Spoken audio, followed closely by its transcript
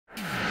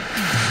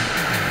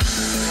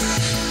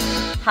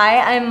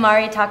Hi, I'm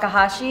Mari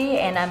Takahashi,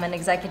 and I'm an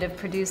executive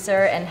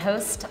producer and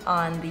host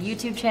on the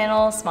YouTube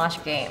channel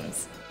Smosh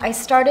Games. I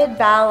started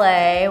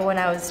ballet when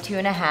I was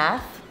 2.5.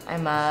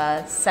 I'm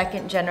a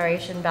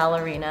second-generation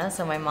ballerina,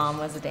 so my mom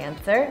was a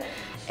dancer,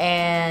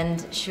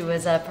 and she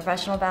was a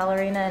professional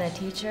ballerina and a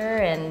teacher,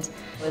 and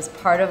was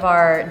part of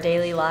our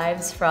daily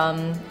lives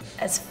from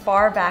as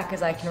far back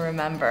as I can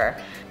remember.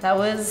 That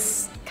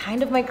was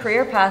kind of my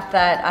career path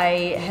that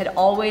I had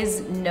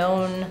always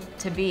known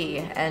to be,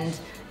 and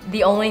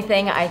the only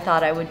thing I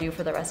thought I would do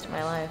for the rest of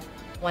my life.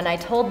 When I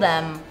told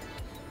them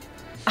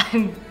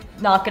I'm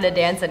not gonna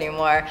dance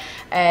anymore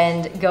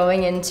and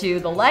going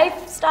into the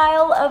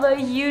lifestyle of a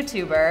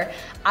YouTuber,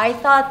 I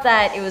thought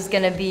that it was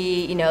gonna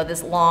be, you know,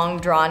 this long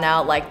drawn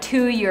out, like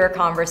 2-year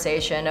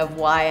conversation of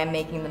why I'm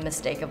making the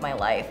mistake of my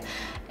life.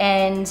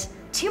 And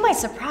to my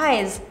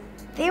surprise,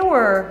 they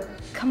were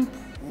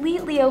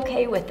completely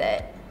okay with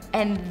it.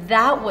 And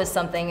that was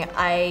something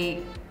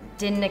I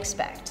didn't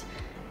expect.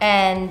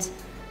 And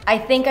I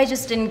think I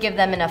just didn't give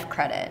them enough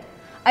credit.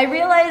 I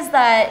realized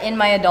that in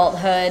my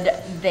adulthood,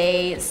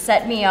 they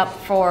set me up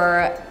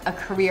for a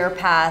career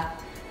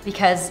path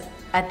because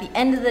at the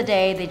end of the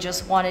day, they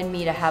just wanted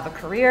me to have a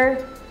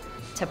career,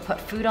 to put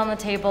food on the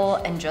table,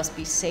 and just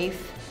be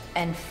safe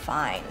and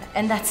fine.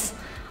 And that's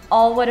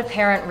all what a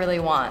parent really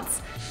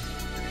wants.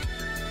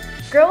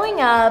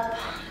 Growing up,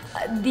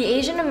 the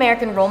Asian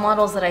American role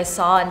models that I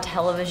saw on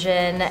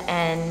television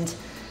and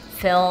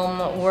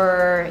film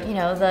were, you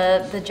know,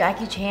 the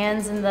Jackie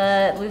Chans and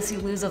the Lucy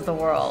Lius of the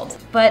world.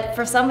 But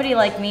for somebody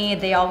like me,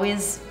 they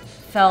always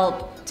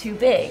felt too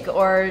big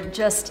or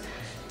just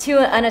too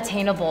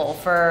unattainable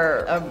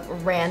for a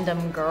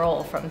random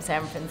girl from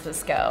San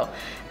Francisco.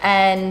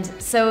 And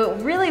so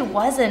it really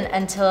wasn't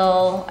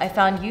until I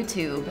found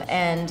YouTube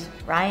and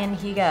Ryan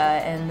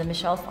Higa and the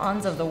Michelle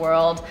Phons of the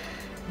world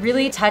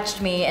really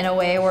touched me in a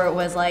way where it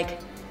was like,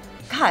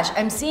 gosh,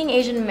 I'm seeing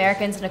Asian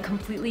Americans in a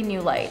completely new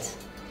light.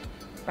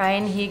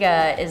 Ryan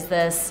Higa is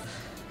this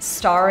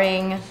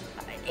starring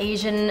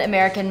Asian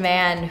American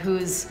man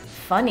who's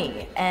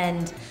funny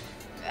and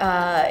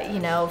you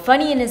know,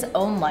 funny in his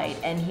own light,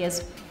 and he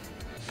has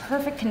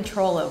perfect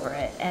control over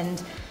it.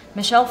 And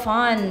Michelle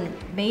Phon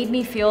made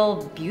me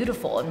feel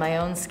beautiful in my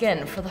own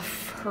skin for the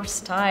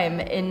first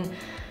time in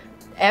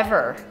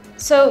ever.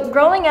 So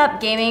growing up,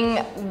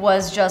 gaming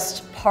was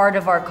just part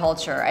of our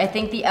culture. I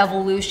think the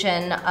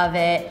evolution of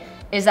it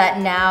is that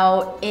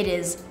now it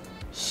is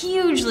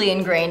hugely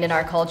ingrained in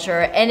our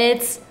culture, and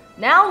it's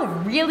now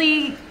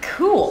really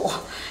cool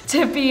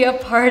to be a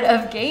part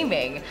of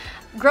gaming.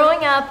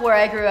 Growing up where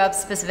I grew up,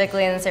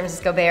 specifically in the San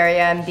Francisco Bay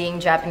Area, and being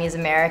Japanese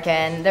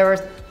American, there were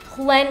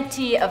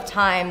plenty of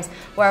times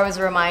where I was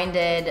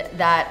reminded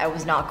that I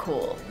was not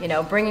cool. You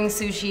know, bringing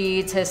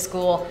sushi to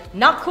school,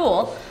 not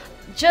cool.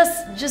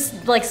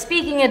 Just like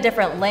speaking a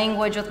different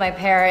language with my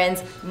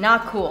parents,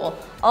 not cool.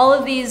 All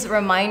of these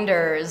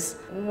reminders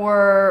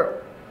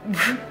were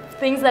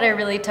things that I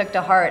really took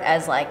to heart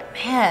as like,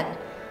 man,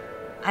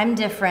 I'm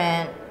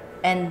different,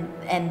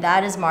 and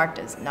that is marked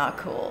as not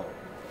cool.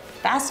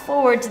 Fast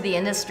forward to the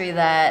industry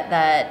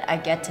that I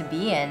get to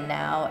be in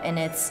now, and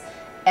it's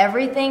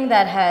everything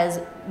that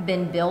has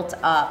been built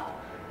up,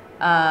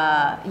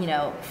 you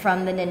know,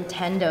 from the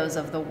Nintendos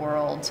of the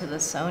world to the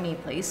Sony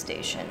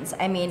PlayStations.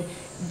 I mean,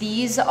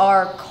 these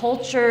are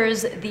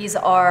cultures, these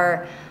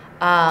are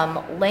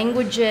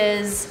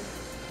languages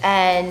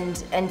and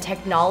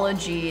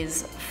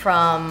technologies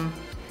from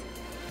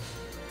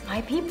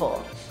my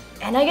people,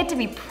 and I get to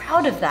be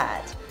proud of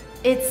that.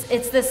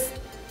 It's this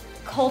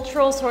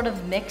cultural sort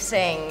of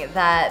mixing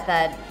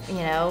that you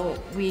know,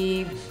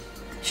 we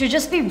should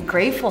just be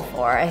grateful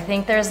for. I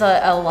think there's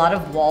a lot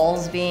of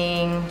walls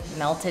being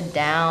melted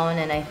down,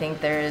 and I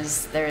think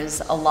there's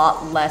a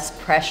lot less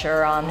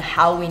pressure on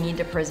how we need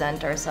to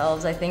present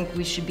ourselves. I think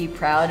we should be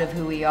proud of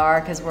who we are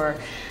because we're,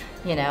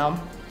 you know,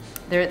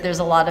 there's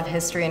a lot of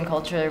history and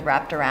culture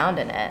wrapped around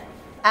in it.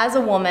 As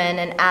a woman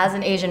and as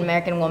an Asian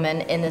American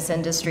woman in this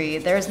industry,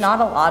 there's not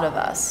a lot of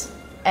us.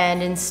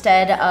 And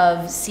instead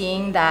of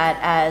seeing that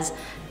as,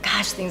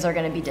 gosh, things are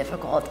gonna be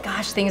difficult,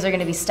 gosh, things are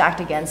gonna be stacked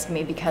against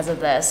me because of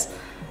this,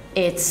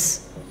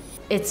 it's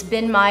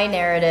been my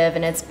narrative,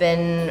 and it's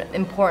been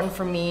important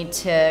for me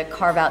to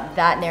carve out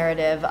that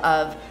narrative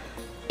of,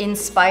 in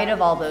spite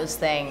of all those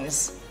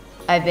things,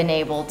 I've been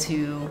able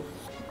to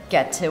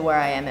get to where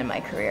I am in my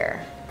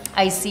career.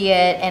 I see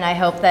it, and I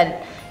hope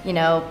that, you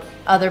know,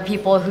 other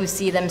people who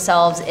see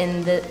themselves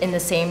in the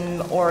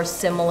same or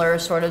similar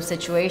sort of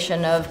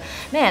situation of,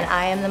 man,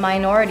 I am the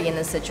minority in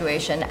this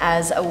situation,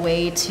 as a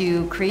way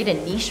to create a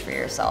niche for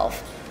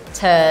yourself,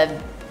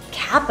 to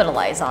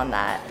capitalize on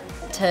that,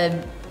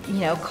 to, you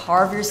know,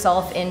 carve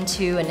yourself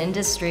into an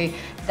industry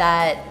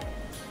that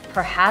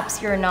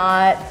perhaps you're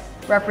not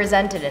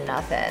represented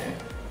enough in,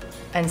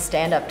 and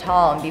stand up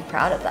tall and be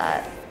proud of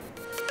that.